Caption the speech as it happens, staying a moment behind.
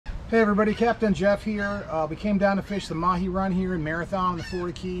Hey everybody, Captain Jeff here. We came down to fish the Mahi run here in Marathon in the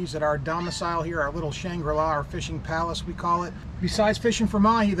Florida Keys at our domicile here, our little Shangri-La, our fishing palace we call it. Besides fishing for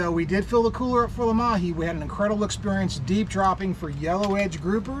Mahi though, we did fill the cooler up full of Mahi. We had an incredible experience deep dropping for yellow edge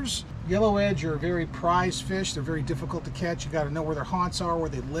groupers. Yellow edge are very prized fish. They're very difficult to catch. You got to know where their haunts are, where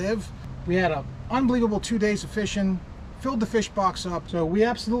they live. We had an unbelievable 2 days of fishing. Filled the fish box up. So we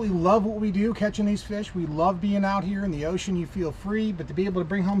absolutely love what we do, catching these fish. We love being out here in the ocean. You feel free, but to be able to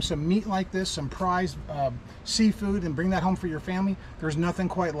bring home some meat like this, some prized seafood, and bring that home for your family, there's nothing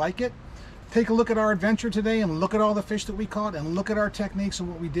quite like it. Take a look at our adventure today and look at all the fish that we caught and look at our techniques and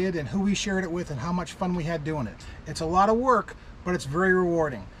what we did and who we shared it with and how much fun we had doing it. It's a lot of work, but it's very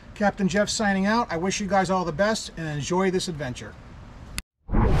rewarding. Captain Jeff signing out. I wish you guys all the best and enjoy this adventure.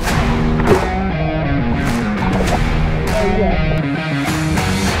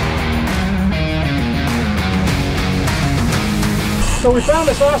 So we found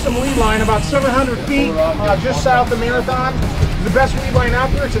this awesome weed line about 700 feet just south of Marathon. It's the best weed line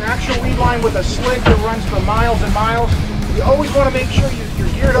out there. It's an actual weed line with a slig that runs for miles and miles. You always want to make sure you're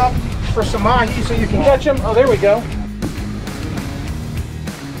geared up for some Mahi so you can catch them. Oh, there we go.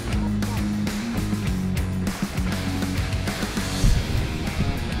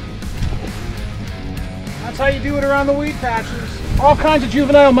 That's how you do it around the weed patches. All kinds of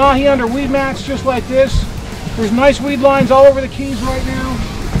juvenile Mahi under weed mats just like this. There's nice weed lines all over the Keys right now.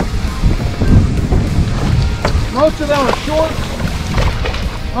 Most of them are short,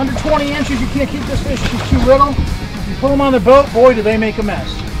 under 20 inches. You can't keep this fish, she's too little. You pull them on the boat, boy do they make a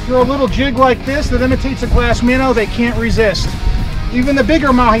mess. Throw a little jig like this that imitates a glass minnow, they can't resist. Even the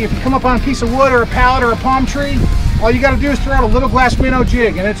bigger Mahi, if you come up on a piece of wood or a pallet or a palm tree, all you got to do is throw out a little glass minnow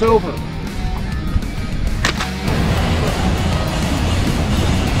jig and it's over.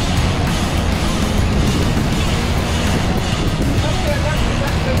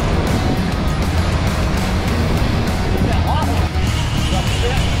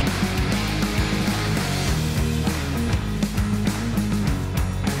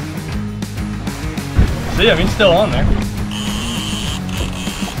 See, I mean, still on there. Okay,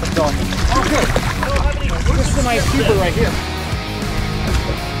 this is a nice keeper right here.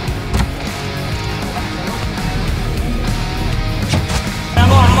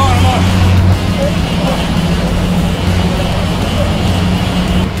 I'm on.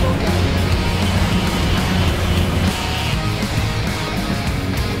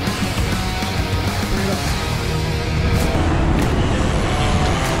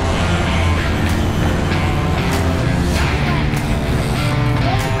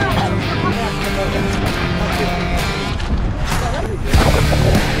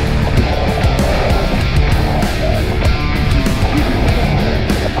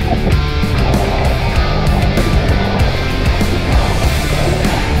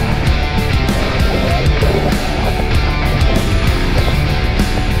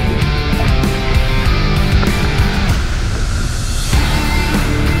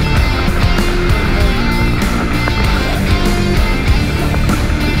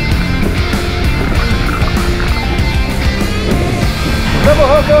 Double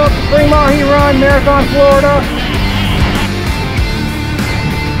hookup, Spring Mahi run, Marathon, Florida.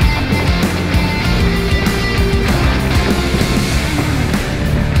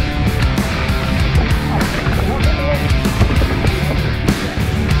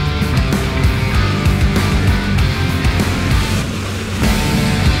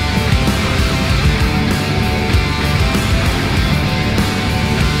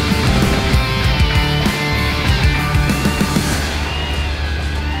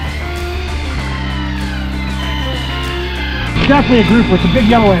 Definitely a grouper. It's a big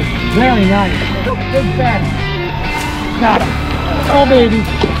yellow edge. Very nice. Big fatty. Got him. Oh baby.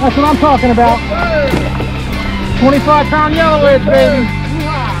 That's what I'm talking about. 25-pound yellow edge, baby.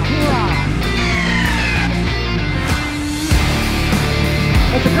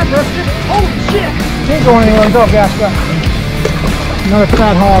 That's a grouper. Holy shit. He ain't going anywhere. Go, gas up. Another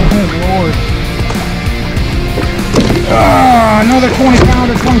fat hog. Good lord. Another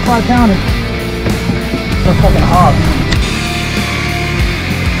 20-pounder, 25-pounder. They're fucking hogs.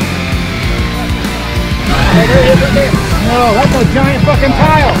 No, that's a giant fucking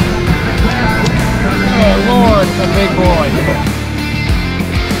tile. Oh Lord, it's a big boy.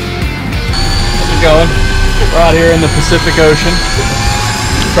 How's it going? We're out here in the Pacific Ocean.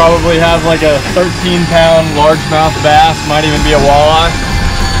 Probably have like a 13-pound largemouth bass, might even be a walleye.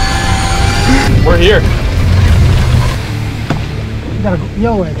 We're here. You got a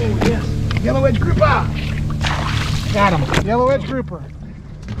yellow edge. Oh, yes. Yellow edge grouper. Got him. Yellow edge grouper.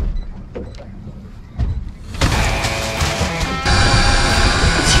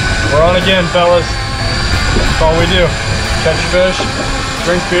 We're on again, fellas. That's all we do. Catch fish,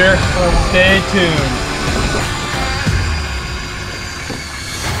 drink beer, stay tuned.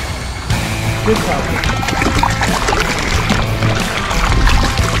 Good coffee.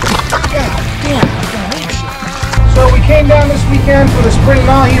 So we came down this weekend for the spring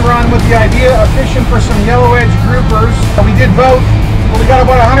Mahi run with the idea of fishing for some yellow edge groupers. We did both. We got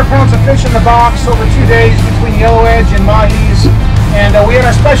about 100 pounds of fish in the box over 2 days between yellow edge and Mahis. And we had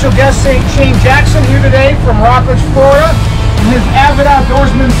our special guest, Shane Jackson, here today from Rockledge, Florida. And his avid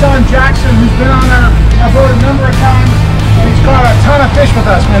outdoorsman son, Jackson, who's been on our boat a number of times. And he's caught a ton of fish with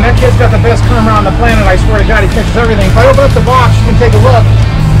us, man. That kid's got the best camera on the planet, I swear to God. He catches everything. If I open up the box, you can take a look.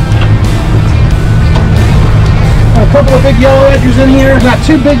 Got a couple of big yellow edgers in here. Got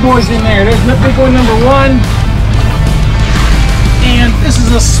 2 big boys in there. There's big boy number 1. And this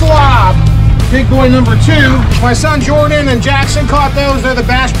is a slob. Big boy number 2. My son Jordan and Jackson caught those. They're the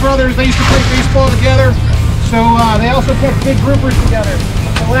Bash brothers. They used to play baseball together. So they also catch big groupers together.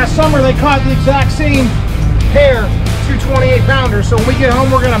 So last summer they caught the exact same pair, 2 28-pounders. So when we get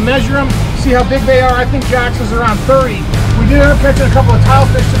home, we're going to measure them, see how big they are. I think Jackson's around 30. We did end up catching a couple of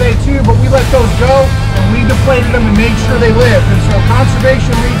tilefish today too, but we let those go and we deflated them and made sure they lived. And so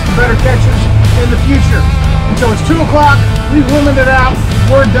conservation leads to better catches in the future. And so it's 2 o'clock, we've limited out,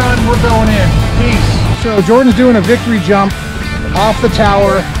 we're done, we're going in. Peace. So Jordan's doing a victory jump off the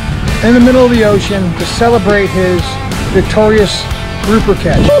tower in the middle of the ocean to celebrate his victorious grouper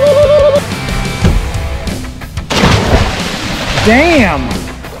catch. Damn!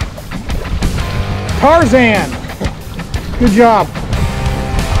 Tarzan! Good job.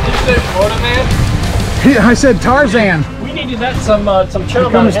 Did you say Florida man? I said Tarzan. We needed that some chum. Here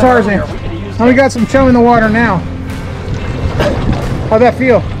comes Tarzan. Oh, we got some chum in the water now. How'd that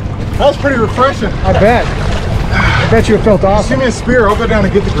feel? That was pretty refreshing. I bet. I bet you it felt awesome. Give me a spear. I'll go down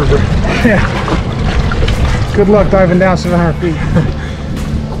and get the grouper. Yeah. Good luck diving down 700 feet.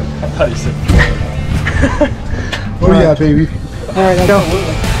 I thought you said Oh yeah, baby. All right, go.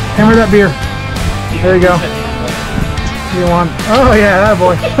 Hammer that beer. There you go. You want? Oh yeah, that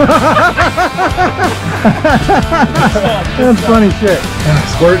boy. That's funny shit.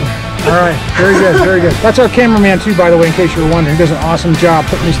 Squirting. All right, very good, very good. That's our cameraman too, by the way, in case you were wondering. He does an awesome job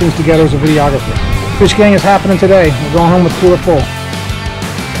putting these things together as a videographer. Fish gang is happening today. We're going home with cooler full.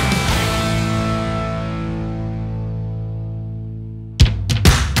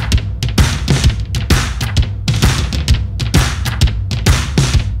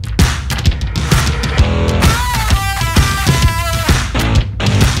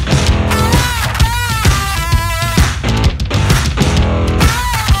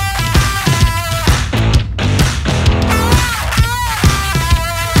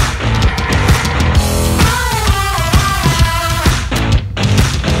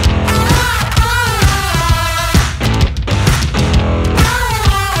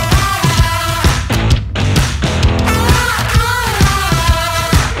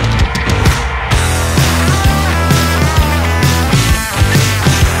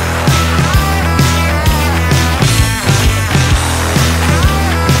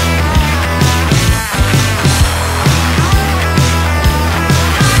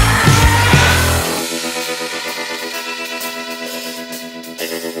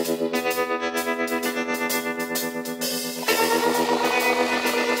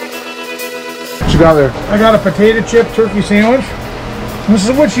 What you got there? I got a potato chip turkey sandwich. And this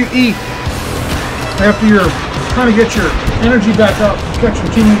is what you eat after you're trying to get your energy back up from catching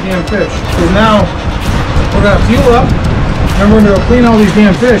too many damn fish. So now we're gonna fuel up and we're gonna go clean all these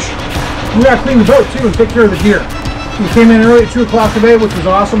damn fish. We gotta clean the boat too and take care of the gear. We came in early at 2 o'clock today, which was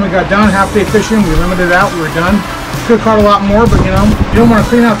awesome. We got done half day fishing. We limited out. We were done. Could have caught a lot more, but you know, you don't want to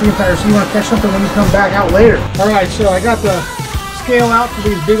clean out the entire, so you want to catch something when you come back out later. All right, so I got the scale out for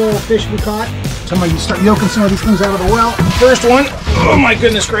these big old fish we caught. So I'm gonna start yoking some of these things out of the well. First one, oh my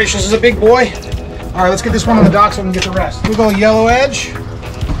goodness gracious, is a big boy. All right, let's get this one on the dock so we can get the rest. Big old yellow edge.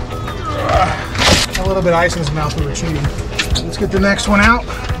 A little bit of ice in his mouth, we were cheating. Let's get the next one out.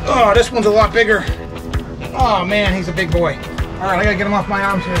 Oh, this one's a lot bigger. Oh man, he's a big boy. All right, I gotta get him off my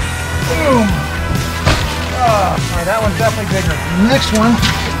arms here. Boom. Oh, all right, that one's definitely bigger. The next one,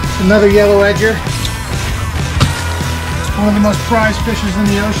 another yellow edger. One of the most prized fishes in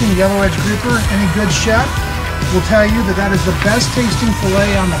the ocean, yellow edge grouper. Any good chef will tell you that that is the best tasting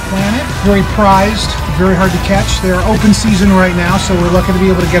fillet on the planet. Very prized, very hard to catch. They're open season right now, so we're lucky to be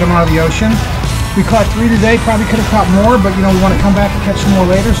able to get them out of the ocean. We caught 3 today, probably could have caught more, but you know, we want to come back and catch some more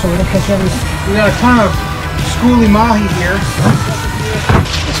later, so we don't catch everything. We got a ton of schoolie mahi here.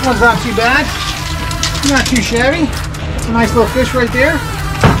 This one's not too bad. Not too shabby. It's a nice little fish right there.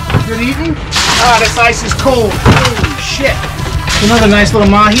 Good eating? Ah, this ice is cold. Holy shit. Another nice little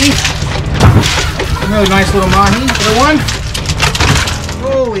mahi. Another nice little mahi. Other one.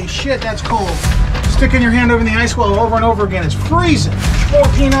 Holy shit, that's cold. Sticking your hand over in the ice well over and over again. It's freezing. More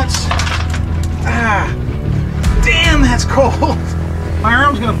peanuts. Ah. Damn, that's cold. My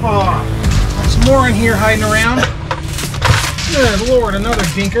arm's gonna fall off. Some more in here hiding around. Good Lord, another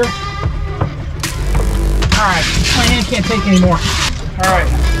dinker. Alright, my hand can't take any more.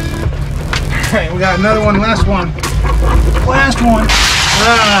 Alright. Alright, we got another one, last one. Last one.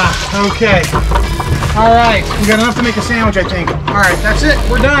 Ah, okay. Alright, we got enough to make a sandwich, I think. Alright, that's it.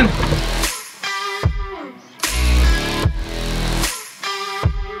 We're done.